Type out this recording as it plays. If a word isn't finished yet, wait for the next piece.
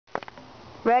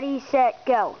Ready, set,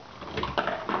 go.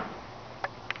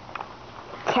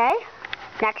 Okay,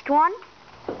 next one.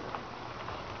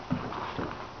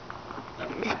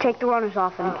 Just take the runners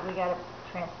off him. We gotta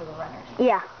transfer the runners.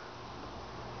 Yeah.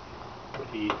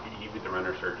 He be the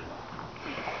runner surgeon.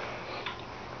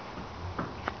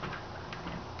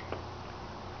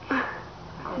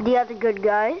 The other good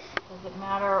guys. Does it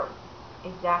matter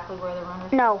exactly where the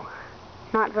runners No,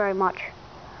 not very much.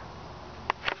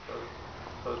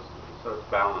 So it's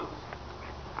balanced.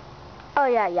 Oh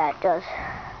yeah, it does.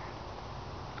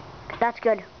 That's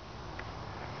good.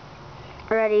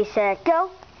 Ready, set,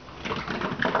 go.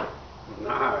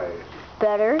 Nice.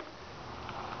 Better.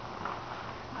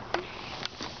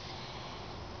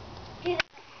 And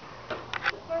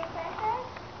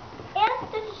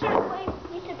there's a certain way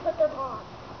we should put them on.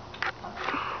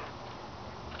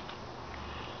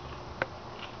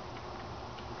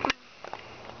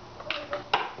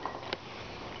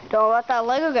 Don't let that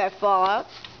Lego guy fall out.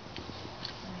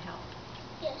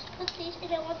 Yes, put these,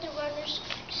 and I want the runners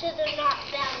so they're not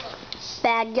balanced.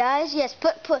 Bad guys? Yes,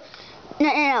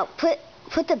 no.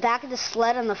 Put the back of the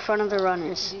sled on the front of the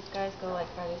runners. Do these guys go like,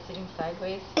 are they sitting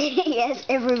sideways? Yes,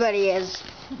 everybody is.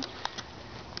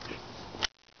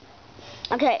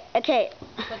 Okay.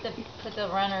 Put the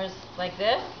runners like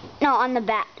this? No, on the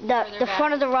back. The back?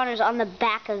 front of the runners on the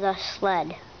back of the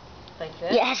sled. Like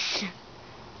this? Yes.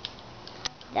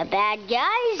 The bad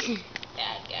guys.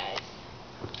 Bad guys.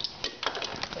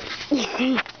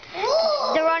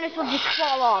 The runners will just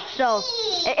fall off, so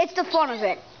it's the fun of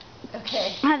it. Okay.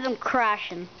 Have them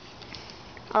crashing.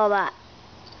 All that.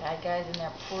 Bad guys in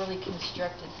their poorly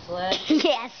constructed sled.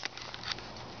 Yes.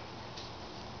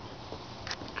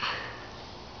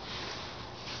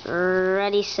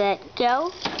 Ready, set,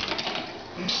 go.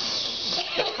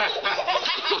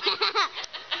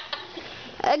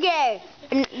 Okay,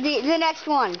 the next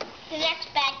one. The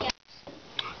next bad guy.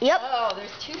 Yep. Oh,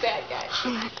 there's two bad guys.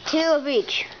 2 of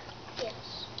each. Yes.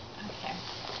 Okay.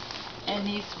 And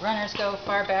these runners go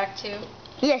far back too?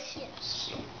 Yes.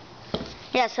 Yes.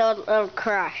 Yeah, so it'll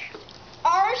crash.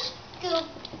 Ours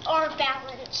are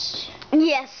balanced.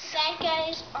 Yes. Bad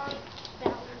guys aren't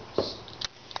balanced.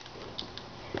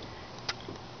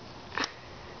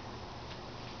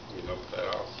 You know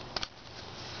that off.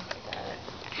 Okay, got it.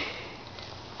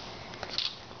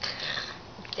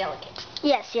 It's delicate.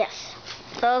 Yes.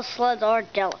 Those sleds are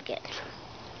delicate.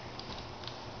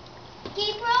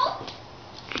 Gabriel?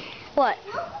 What?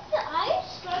 Look at the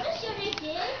ice. Notice what I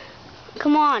did?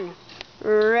 Come on.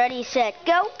 Ready, set,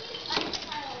 go.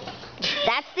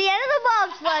 That's the end of the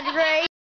bobsled race.